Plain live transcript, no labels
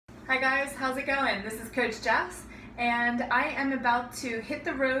Hi guys, how's it going? This is Coach Jess, and I am about to hit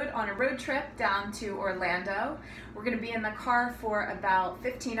the road on a road trip down to Orlando. We're going to be in the car for about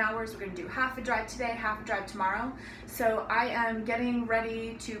 15 hours. We're going to do half a drive today, half a drive tomorrow. So I am getting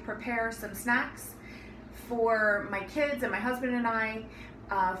ready to prepare some snacks for my kids and my husband and I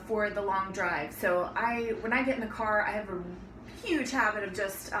for the long drive. So when I get in the car, I have a huge habit of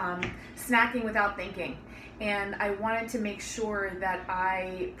just snacking without thinking. And I wanted to make sure that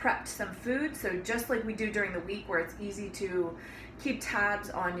I prepped some food. So just like we do during the week, where it's easy to keep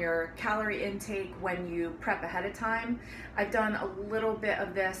tabs on your calorie intake when you prep ahead of time, I've done a little bit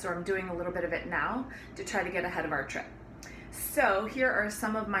of this, or I'm doing a little bit of it now to try to get ahead of our trip. So here are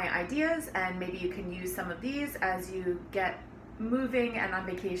some of my ideas, and maybe you can use some of these as you get moving and on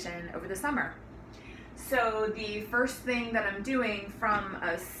vacation over the summer. So the first thing that I'm doing from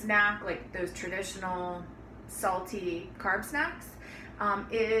a snack, like those traditional salty carb snacks,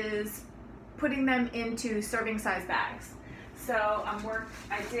 is putting them into serving size bags. So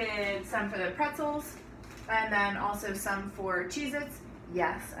I did some for the pretzels, and then also some for Cheez-Its.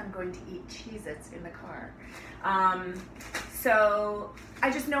 Yes, I'm going to eat Cheez-Its in the car. So I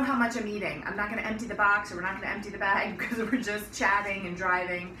just know how much I'm eating. I'm not going to empty the box, or we're not going to empty the bag because we're just chatting and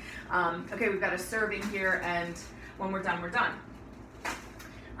driving. Okay, we've got a serving here, and when we're done, we're done.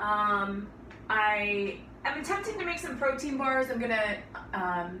 I'm attempting to make some protein bars. I'm going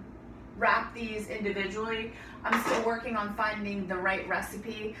to wrap these individually. I'm still working on finding the right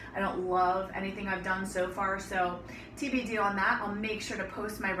recipe. I don't love anything I've done so far, so TBD on that. I'll make sure to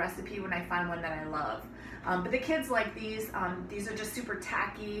post my recipe when I find one that I love. But the kids like these. These are just super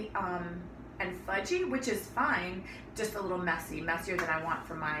tacky and fudgy, which is fine, just a little messier than I want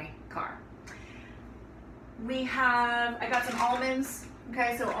for my car. I got some almonds.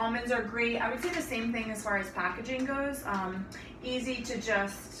 Okay, so almonds are great. I would say the same thing as far as packaging goes. Easy to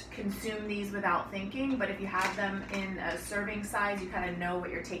just consume these without thinking, but if you have them in a serving size, you kind of know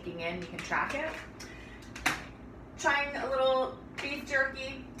what you're taking in, you can track it. Trying a little beef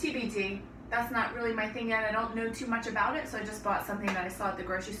jerky, TBD. That's not really my thing yet. I don't know too much about it, so I just bought something that I saw at the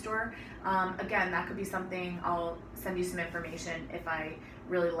grocery store. Again, that could be something I'll send you some information if I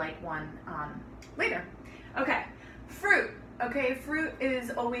really like one later. Okay, fruit. Okay, fruit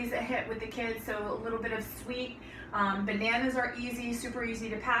is always a hit with the kids, so a little bit of sweet. Bananas are easy, super easy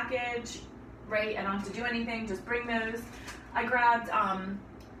to package, right? I don't have to do anything, just bring those. I grabbed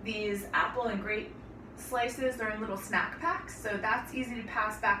these apple and grape slices. They're in little snack packs, so that's easy to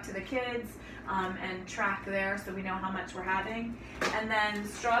pass back to the kids and track there so we know how much we're having. And then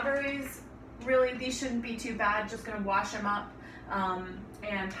strawberries, really, these shouldn't be too bad. Just gonna wash them up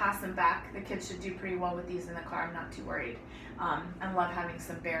and pass them back. The kids should do pretty well with these in the car. I'm not too worried. I love having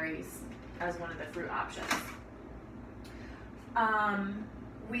some berries as one of the fruit options.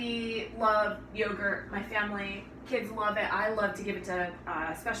 We love yogurt. My family, kids love it. I love to give it to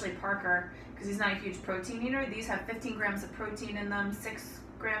especially Parker, because he's not a huge protein eater. These have 15 grams of protein in them, 6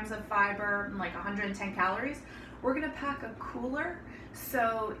 grams of fiber, and like 110 calories. We're gonna pack a cooler,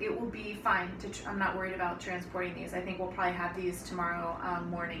 so it will be fine. I'm not worried about transporting these. I think we'll probably have these tomorrow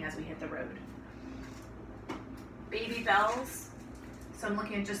morning as we hit the road. Baby bells. So I'm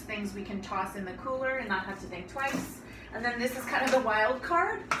looking at just things we can toss in the cooler and not have to think twice. And then this is kind of the wild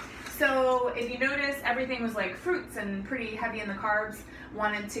card. So if you notice, everything was like fruits and pretty heavy in the carbs.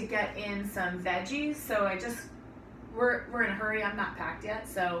 Wanted to get in some veggies, so we're in a hurry. I'm not packed yet,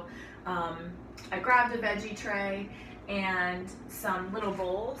 so I grabbed a veggie tray and some little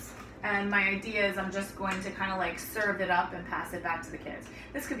bowls, and my idea is I'm just going to kind of like serve it up and pass it back to the kids.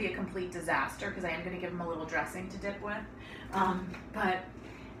 This could be a complete disaster because I am going to give them a little dressing to dip with, but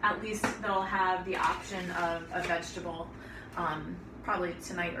at least they'll have the option of a vegetable probably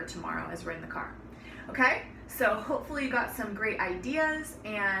tonight or tomorrow as we're in the car. Okay, so hopefully you got some great ideas,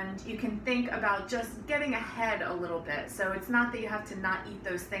 and you can think about just getting ahead a little bit. So it's not that you have to not eat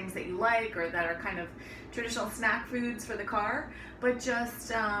those things that you like or that are kind of traditional snack foods for the car, but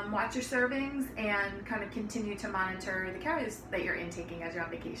just watch your servings and kind of continue to monitor the calories that you're intaking as you're on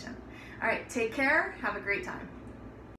vacation. All right, take care, have a great time.